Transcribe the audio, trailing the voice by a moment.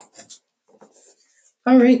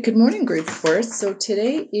All right, good morning, grade 4. So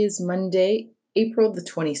today is Monday, April the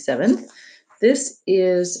 27th. This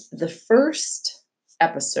is the first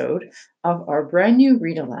episode of our brand new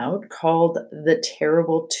read aloud called The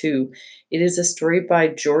Terrible Two. It is a story by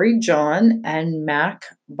Jory John and Mac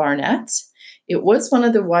Barnett. It was one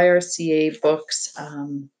of the YRCA books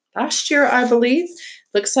last year, I believe.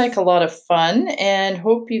 Looks like a lot of fun, and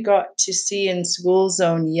hope you got to see in School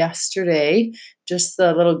Zone yesterday just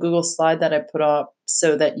the little Google slide that I put up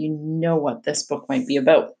so that you know what this book might be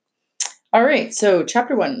about. All right, so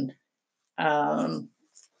chapter 1.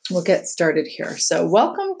 We'll get started here. So,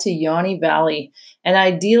 welcome to Yanni Valley, an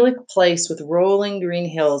idyllic place with rolling green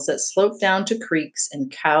hills that slope down to creeks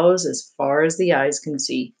and cows as far as the eyes can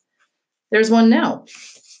see. There's one now.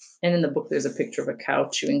 And in the book, there's a picture of a cow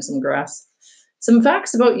chewing some grass. Some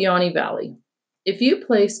facts about Yanni Valley. If you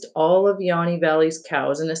placed all of Yanni Valley's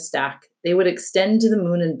cows in a stack, they would extend to the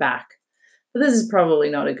moon and back. But this is probably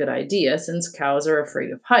not a good idea since cows are afraid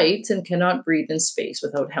of heights and cannot breathe in space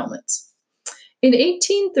without helmets. In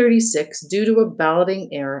 1836, due to a balloting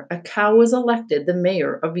error, a cow was elected the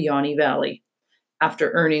mayor of Yanni Valley.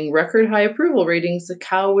 After earning record high approval ratings, the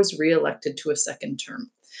cow was re-elected to a second term.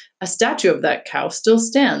 A statue of that cow still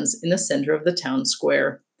stands in the center of the town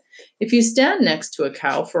square. If you stand next to a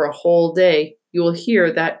cow for a whole day, you will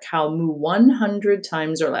hear that cow moo 100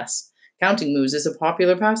 times or less. Counting moos is a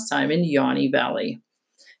popular pastime in Yanni Valley.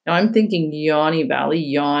 Now I'm thinking Yanni Valley,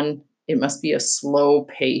 yawn, it must be a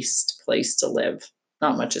slow-paced place to live.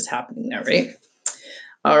 Not much is happening there, right?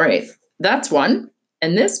 All right, that's one.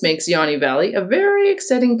 And this makes Yanni Valley a very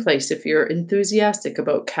exciting place if you're enthusiastic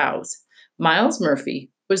about cows. Miles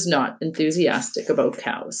Murphy was not enthusiastic about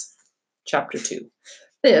cows. Chapter 2.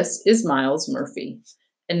 This is Miles Murphy.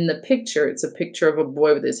 And in the picture, it's a picture of a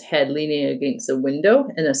boy with his head leaning against a window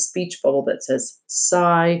and a speech bubble that says,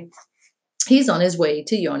 sigh. He's on his way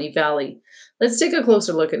to Yanni Valley. Let's take a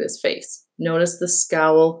closer look at his face. Notice the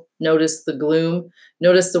scowl, notice the gloom,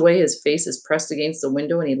 notice the way his face is pressed against the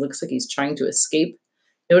window and he looks like he's trying to escape.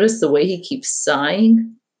 Notice the way he keeps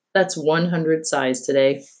sighing. That's 100 sighs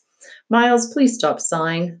today. Miles, please stop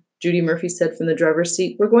sighing, Judy Murphy said from the driver's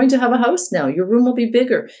seat. We're going to have a house now. Your room will be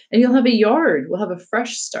bigger, and you'll have a yard. We'll have a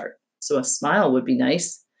fresh start. So a smile would be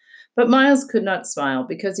nice. But Miles could not smile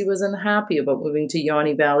because he was unhappy about moving to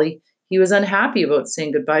Yanni Valley. He was unhappy about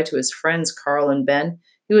saying goodbye to his friends, Carl and Ben.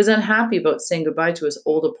 He was unhappy about saying goodbye to his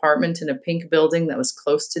old apartment in a pink building that was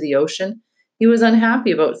close to the ocean. He was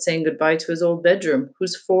unhappy about saying goodbye to his old bedroom,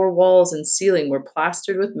 whose 4 walls and ceiling were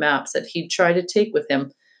plastered with maps that he'd tried to take with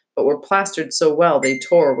him, but were plastered so well they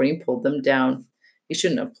tore when he pulled them down. He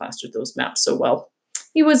shouldn't have plastered those maps so well.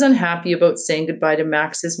 He was unhappy about saying goodbye to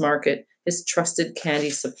Max's Market, his trusted candy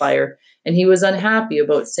supplier, and he was unhappy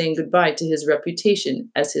about saying goodbye to his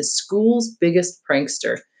reputation as his school's biggest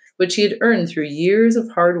prankster, which he had earned through years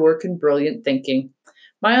of hard work and brilliant thinking.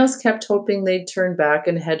 Miles kept hoping they'd turn back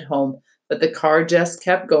and head home, but the car just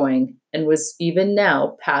kept going and was even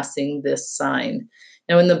now passing this sign.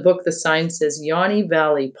 Now, in the book, the sign says Yanni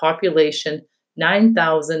Valley, population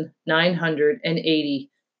 9,980.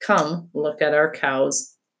 Come look at our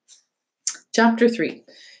cows. Chapter 3.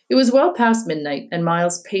 It was well past midnight, and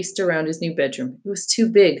Miles paced around his new bedroom. It was too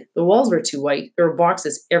big. The walls were too white. There were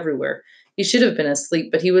boxes everywhere. He should have been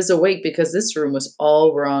asleep, but he was awake because this room was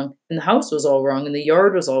all wrong, and the house was all wrong, and the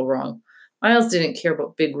yard was all wrong. Miles didn't care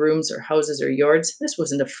about big rooms or houses or yards. This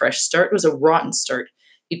wasn't a fresh start. It was a rotten start.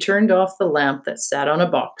 He turned off the lamp that sat on a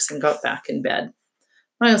box and got back in bed.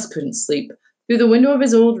 Miles couldn't sleep. Through the window of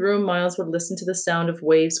his old room, Miles would listen to the sound of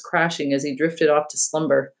waves crashing as he drifted off to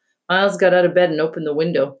slumber. Miles got out of bed and opened the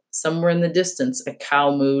window. Somewhere in the distance, a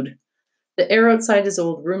cow mooed. The air outside his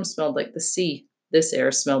old room smelled like the sea. This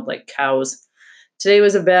air smelled like cows. Today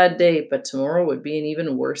was a bad day, but tomorrow would be an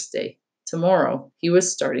even worse day. Tomorrow, he was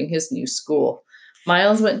starting his new school.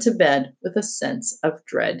 Miles went to bed with a sense of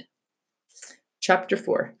dread. Chapter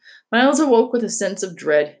 4. Miles awoke with a sense of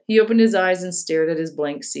dread. He opened his eyes and stared at his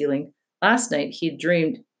blank ceiling. Last night he had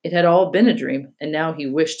dreamed it had all been a dream, and now he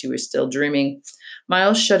wished he were still dreaming.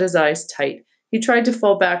 Miles shut his eyes tight. He tried to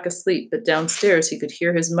fall back asleep, but downstairs he could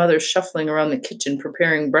hear his mother shuffling around the kitchen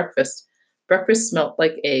preparing breakfast. Breakfast smelt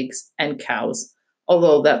like eggs and cows,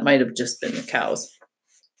 although that might have just been the cows.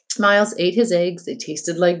 Miles ate his eggs. They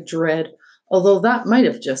tasted like dread, although that might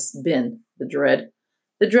have just been the dread.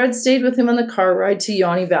 The dread stayed with him on the car ride to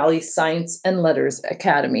Yanni Valley Science and Letters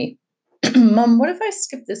Academy. Mom, what if I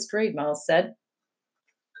skip this grade? Miles said.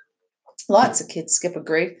 Lots of kids skip a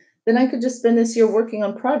grade. Then I could just spend this year working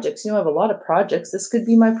on projects. I have a lot of projects. This could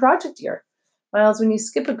be my project year. Miles, when you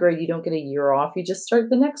skip a grade, you don't get a year off. You just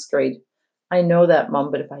start the next grade. I know that,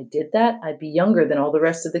 Mom, but if I did that, I'd be younger than all the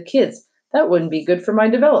rest of the kids. That wouldn't be good for my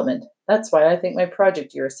development. That's why I think my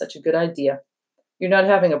project year is such a good idea. You're not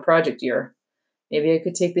having a project year. Maybe I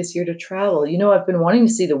could take this year to travel. I've been wanting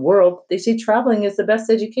to see the world. They say traveling is the best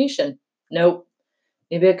education. Nope.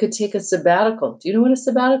 Maybe I could take a sabbatical. Do you know what a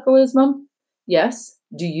sabbatical is, Mom? Yes.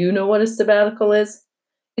 Do you know what a sabbatical is?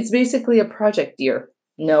 It's basically a project year.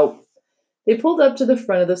 No. They pulled up to the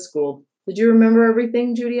front of the school. Did you remember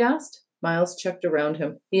everything? Judy asked. Miles checked around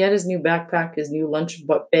him. He had his new backpack, his new lunch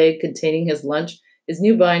bag containing his lunch, his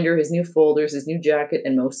new binder, his new folders, his new jacket,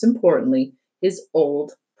 and most importantly, his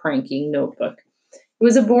old pranking notebook. It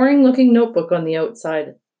was a boring looking notebook on the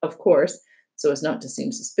outside, of course, so as not to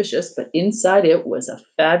seem suspicious, but inside it was a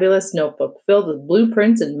fabulous notebook filled with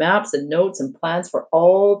blueprints and maps and notes and plans for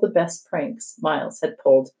all the best pranks Miles had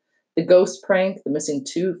pulled. The ghost prank, the missing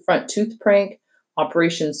front tooth prank,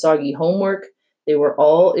 Operation Soggy Homework, they were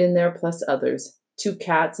all in there plus others. 2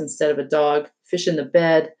 cats instead of a dog, fish in the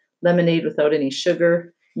bed, lemonade without any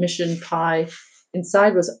sugar, mission pie.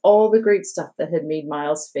 Inside was all the great stuff that had made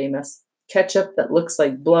Miles famous. Ketchup that looks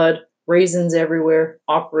like blood, raisins everywhere,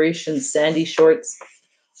 Operation Sandy Shorts.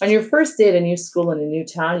 On your first day at a new school in a new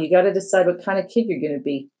town, you got to decide what kind of kid you're going to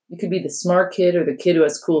be. You could be the smart kid or the kid who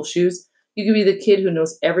has cool shoes. You could be the kid who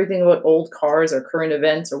knows everything about old cars or current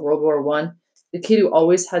events or World War One. The kid who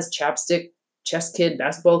always has chapstick, chess kid,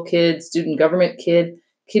 basketball kid, student government kid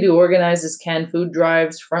who organizes canned food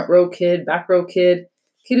drives, front row kid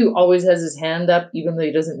who always has his hand up even though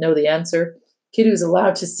he doesn't know the answer, kid who's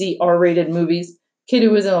allowed to see R-rated movies, kid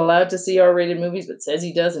who isn't allowed to see R-rated movies but says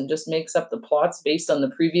he does and just makes up the plots based on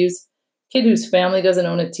the previews, kid whose family doesn't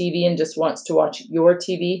own a TV and just wants to watch your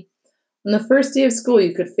TV. On the first day of school,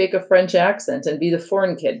 you could fake a French accent and be the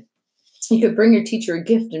foreign kid. You could bring your teacher a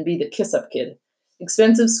gift and be the kiss-up kid.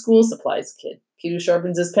 Expensive school supplies kid who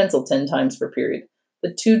sharpens his pencil 10 times per period.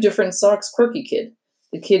 The 2 different socks quirky kid.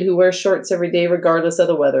 The kid who wears shorts every day regardless of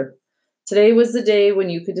the weather. Today was the day when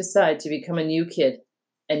you could decide to become a new kid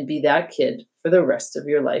and be that kid for the rest of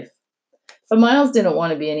your life. But Miles didn't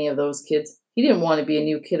want to be any of those kids. He didn't want to be a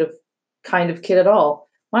new kind of kid at all.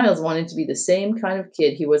 Miles wanted to be the same kind of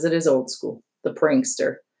kid he was at his old school, the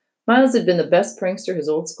prankster. Miles had been the best prankster his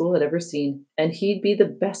old school had ever seen, and he'd be the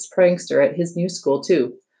best prankster at his new school,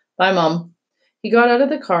 too. Bye, Mom. He got out of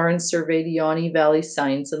the car and surveyed Yawny Valley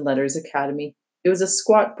Science and Letters Academy. It was a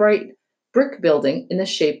squat, bright brick building in the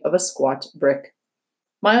shape of a squat brick.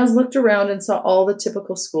 Miles looked around and saw all the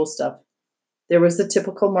typical school stuff. There was the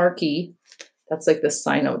typical marquee. That's like the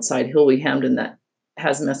sign outside Hillary Hamden that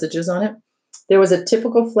has messages on it. There was a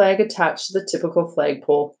typical flag attached to the typical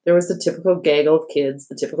flagpole. There was the typical gaggle of kids,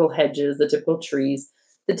 the typical hedges, the typical trees,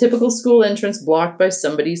 the typical school entrance blocked by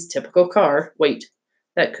somebody's typical car. Wait,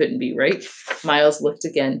 that couldn't be right. Miles looked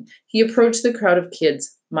again. He approached the crowd of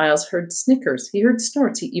kids. Miles heard snickers. He heard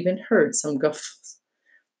snorts. He even heard some guffaws.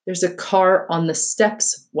 There's a car on the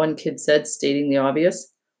steps, one kid said, stating the obvious.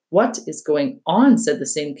 What is going on? Said the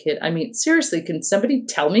same kid. I mean, seriously, can somebody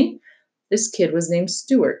tell me? This kid was named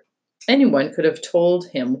Stuart. Anyone could have told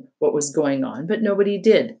him what was going on, but nobody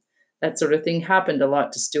did. That sort of thing happened a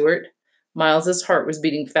lot to Stuart. Miles's heart was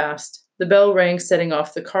beating fast. The bell rang, setting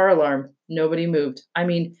off the car alarm. Nobody moved. I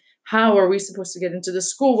mean, how are we supposed to get into the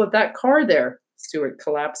school with that car there? Stuart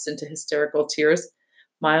collapsed into hysterical tears.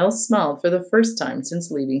 Miles smiled for the first time since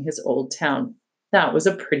leaving his old town. That was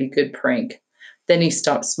a pretty good prank. Then he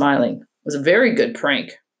stopped smiling. It was a very good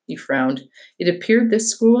prank. He frowned. It appeared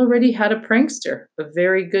this school already had a prankster, a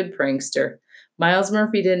very good prankster. Miles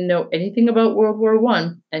Murphy didn't know anything about World War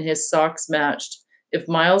One, and his socks matched. If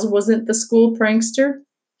Miles wasn't the school prankster,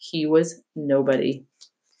 he was nobody.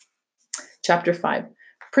 Chapter 5.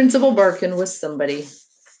 Principal Barkin was somebody.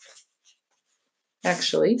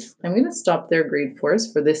 Actually, I'm going to stop there, grade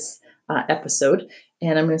 4s, for this episode,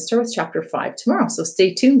 and I'm going to start with Chapter 5 tomorrow. So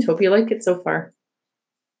stay tuned. Hope you like it so far.